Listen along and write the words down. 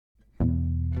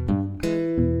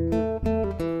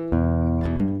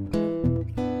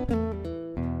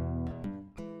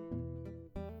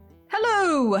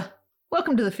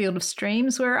Welcome to the Field of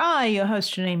Streams, where I, your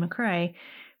host Janine McRae,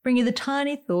 bring you the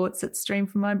tiny thoughts that stream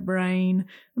from my brain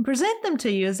and present them to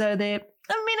you as though they're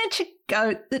a miniature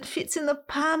goat that fits in the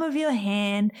palm of your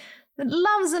hand, that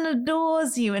loves and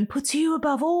adores you and puts you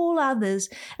above all others.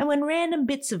 And when random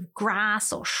bits of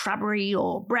grass or shrubbery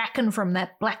or bracken from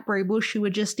that blackberry bush you were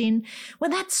just in,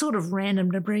 when that sort of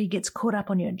random debris gets caught up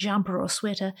on your jumper or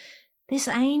sweater, this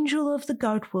angel of the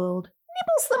goat world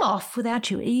nibbles them off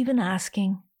without you even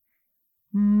asking.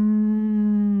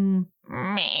 Meh.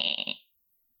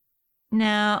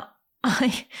 Now,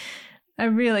 I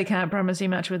really can't promise you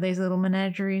much with these little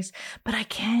menageries, but I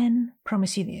can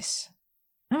promise you this.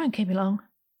 I won't keep you long.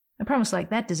 A promise like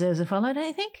that deserves a follow, don't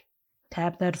you think?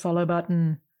 Tap that follow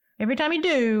button. Every time you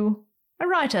do, a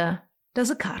writer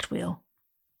does a cartwheel.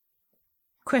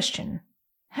 Question.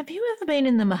 Have you ever been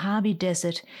in the Mojave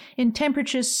Desert in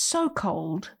temperatures so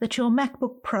cold that your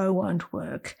MacBook Pro won't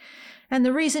work? And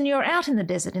the reason you're out in the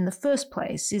desert in the first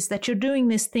place is that you're doing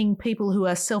this thing people who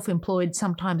are self-employed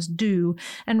sometimes do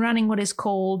and running what is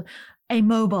called a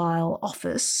mobile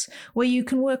office where you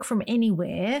can work from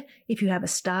anywhere if you have a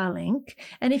Starlink.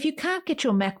 And if you can't get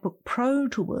your MacBook Pro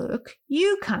to work,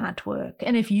 you can't work.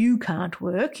 And if you can't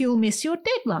work, you'll miss your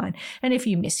deadline. And if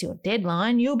you miss your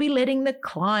deadline, you'll be letting the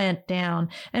client down.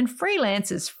 And freelance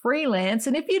is freelance.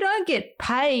 And if you don't get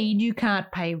paid, you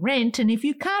can't pay rent. And if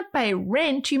you can't pay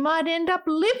rent, you might end up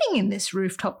living in this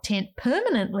rooftop tent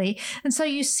permanently. And so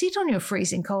you sit on your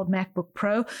freezing cold MacBook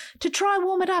Pro to try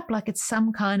warm it up like it's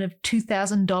some kind of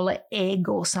 $2,000 egg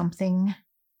or something.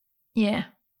 Yeah,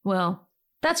 well,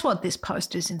 that's what this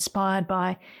post is inspired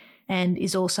by and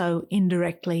is also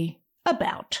indirectly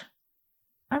about.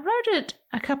 I wrote it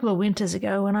a couple of winters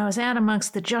ago when I was out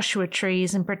amongst the Joshua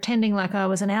trees and pretending like I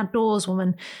was an outdoors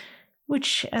woman,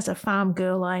 which as a farm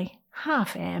girl I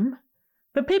half am.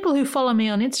 But people who follow me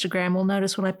on Instagram will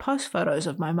notice when I post photos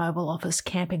of my mobile office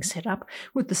camping setup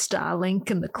with the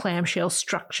Starlink and the clamshell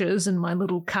structures and my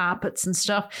little carpets and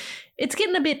stuff, it's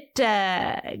getting a bit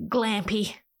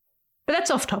glampy. But that's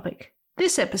off topic.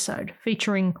 This episode,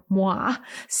 featuring moi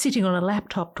sitting on a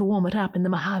laptop to warm it up in the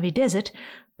Mojave Desert,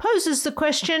 poses the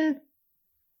question,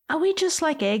 are we just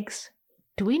like eggs?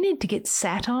 Do we need to get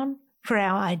sat on for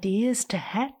our ideas to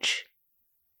hatch?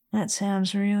 That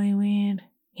sounds really weird.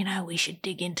 You know, we should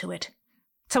dig into it.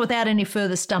 So without any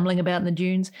further stumbling about in the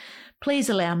dunes, please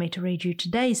allow me to read you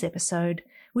today's episode,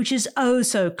 which is oh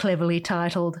so cleverly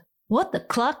titled, What the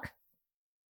Cluck?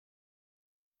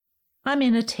 I'm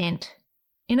in a tent,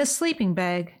 in a sleeping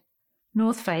bag,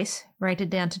 north face, rated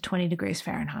down to 20 degrees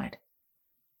Fahrenheit.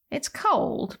 It's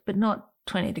cold, but not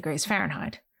 20 degrees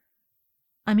Fahrenheit.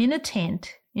 I'm in a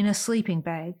tent, in a sleeping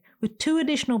bag, with 2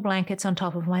 additional blankets on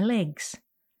top of my legs.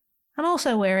 I'm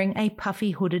also wearing a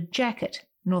puffy hooded jacket,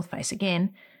 north face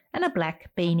again, and a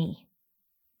black beanie.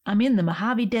 I'm in the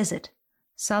Mojave Desert,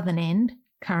 southern end,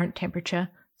 current temperature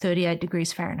 38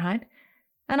 degrees Fahrenheit,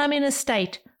 and I'm in a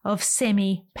state of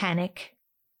semi-panic.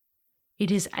 It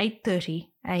is 8:30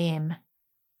 a.m.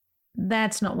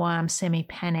 That's not why I'm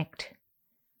semi-panicked.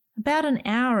 About an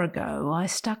hour ago, I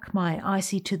stuck my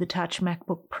icy-to-the-touch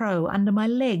MacBook Pro under my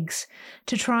legs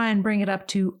to try and bring it up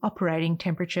to operating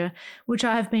temperature, which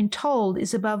I have been told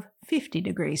is above 50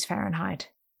 degrees Fahrenheit.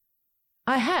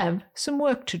 I have some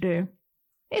work to do.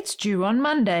 It's due on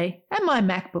Monday, and my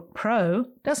MacBook Pro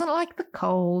doesn't like the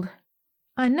cold.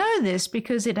 I know this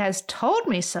because it has told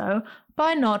me so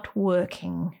by not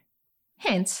working.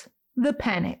 Hence, the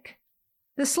panic.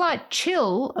 The slight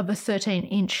chill of a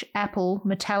 13-inch Apple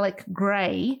metallic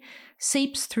grey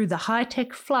seeps through the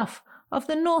high-tech fluff of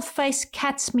the North Face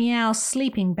Cat's Meow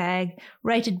sleeping bag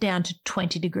rated down to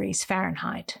 20 degrees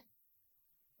Fahrenheit.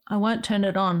 I won't turn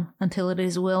it on until it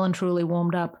is well and truly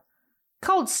warmed up.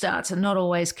 Cold starts are not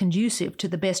always conducive to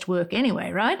the best work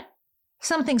anyway, right?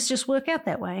 Some things just work out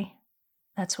that way.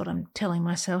 That's what I'm telling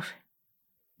myself.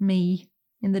 Me,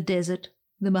 in the desert,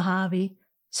 the Mojave,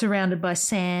 surrounded by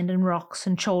sand and rocks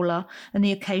and cholla and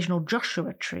the occasional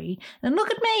Joshua tree, and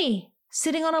look at me,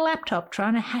 sitting on a laptop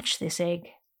trying to hatch this egg.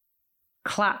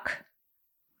 Cluck.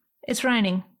 It's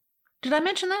raining. Did I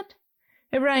mention that?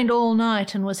 It rained all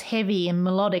night and was heavy and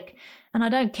melodic, and I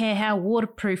don't care how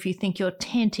waterproof you think your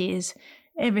tent is,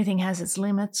 everything has its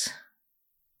limits.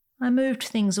 I moved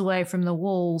things away from the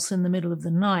walls in the middle of the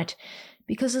night,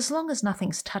 because as long as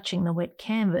nothing's touching the wet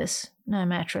canvas, no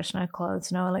mattress, no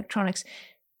clothes, no electronics,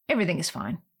 everything is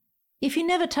fine. If you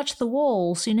never touch the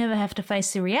walls, you never have to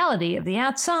face the reality of the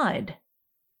outside.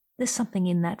 There's something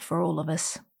in that for all of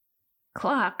us.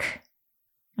 Cluck.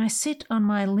 I sit on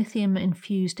my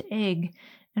lithium-infused egg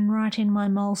and write in my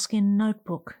moleskin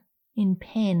notebook, in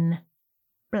pen,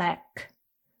 black.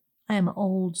 I am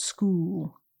old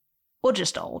school. Or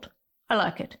just old. I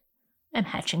like it. I'm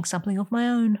hatching something of my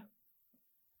own.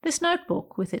 This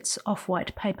notebook, with its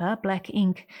off-white paper, black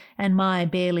ink, and my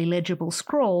barely legible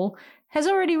scrawl, has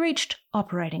already reached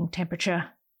operating temperature.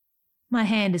 My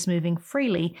hand is moving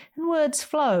freely, and words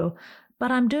flow,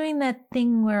 but I'm doing that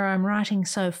thing where I'm writing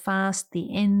so fast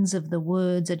the ends of the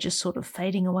words are just sort of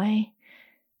fading away.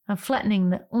 I'm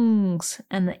flattening the ungs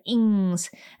and the ings,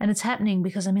 and it's happening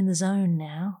because I'm in the zone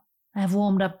now. I have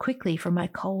warmed up quickly from my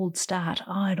cold start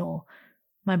idle.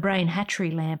 My brain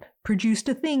hatchery lamp produced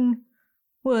a thing.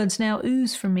 Words now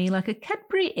ooze from me like a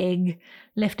Cadbury egg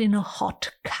left in a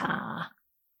hot car.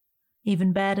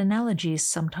 Even bad analogies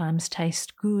sometimes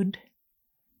taste good.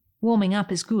 Warming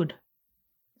up is good.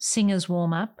 Singers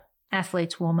warm up,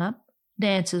 athletes warm up,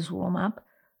 dancers warm up,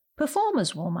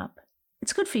 performers warm up.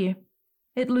 It's good for you.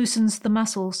 It loosens the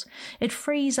muscles. It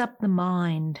frees up the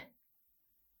mind.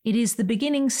 It is the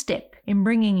beginning step in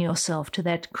bringing yourself to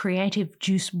that creative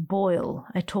juice boil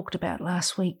I talked about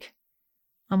last week.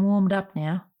 I'm warmed up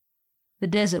now. The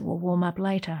desert will warm up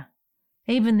later.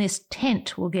 Even this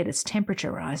tent will get its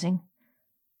temperature rising.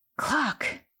 Cluck,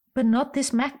 but not this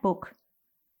MacBook.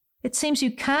 It seems you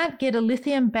can't get a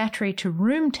lithium battery to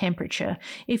room temperature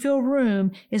if your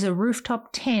room is a rooftop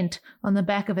tent on the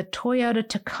back of a Toyota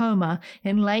Tacoma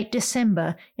in late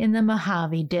December in the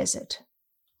Mojave Desert.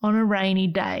 On a rainy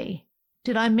day.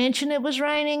 Did I mention it was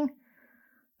raining?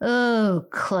 Oh,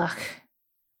 Cluck.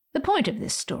 The point of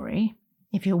this story,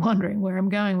 if you're wondering where I'm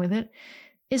going with it,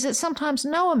 is that sometimes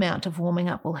no amount of warming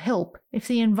up will help if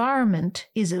the environment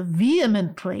is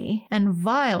vehemently and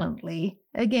violently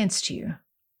against you.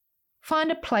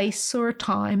 Find a place or a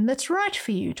time that's right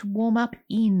for you to warm up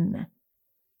in.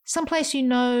 Someplace you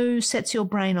know sets your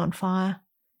brain on fire.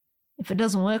 If it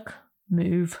doesn't work,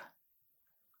 move.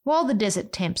 While the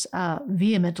desert temps are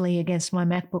vehemently against my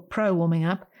MacBook Pro warming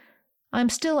up, I'm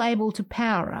still able to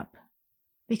power up.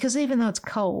 Because even though it's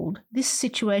cold, this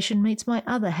situation meets my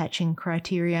other hatching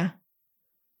criteria.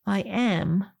 I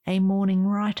am a morning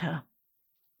writer.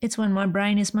 It's when my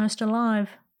brain is most alive.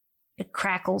 It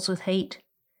crackles with heat.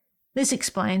 This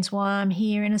explains why I'm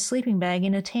here in a sleeping bag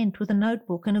in a tent with a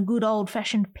notebook and a good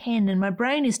old-fashioned pen, and my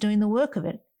brain is doing the work of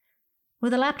it,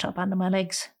 with a laptop under my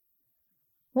legs.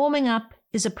 Warming up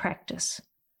is a practice,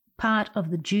 part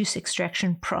of the juice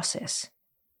extraction process.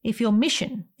 If your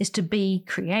mission is to be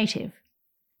creative,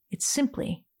 it's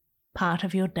simply part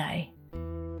of your day.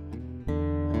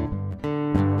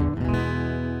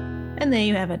 And there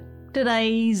you have it,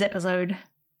 today's episode.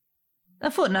 A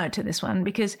footnote to this one,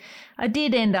 because I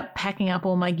did end up packing up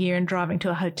all my gear and driving to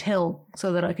a hotel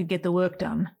so that I could get the work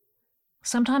done.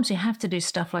 Sometimes you have to do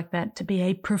stuff like that to be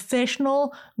a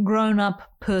professional,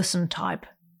 grown-up person type.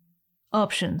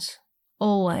 Options.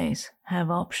 Always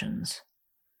have options.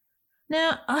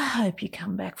 Now, I hope you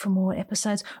come back for more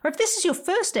episodes, or if this is your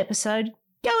first episode,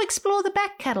 go explore the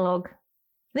back catalogue.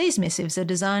 These missives are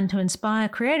designed to inspire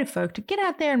creative folk to get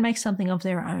out there and make something of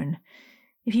their own.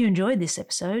 If you enjoyed this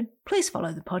episode, please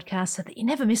follow the podcast so that you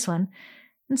never miss one,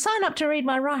 and sign up to read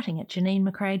my writing at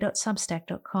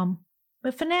janinemcrae.substack.com.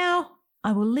 But for now,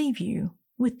 I will leave you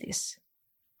with this.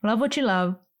 Love what you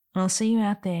love, and I'll see you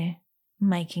out there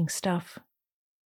making stuff.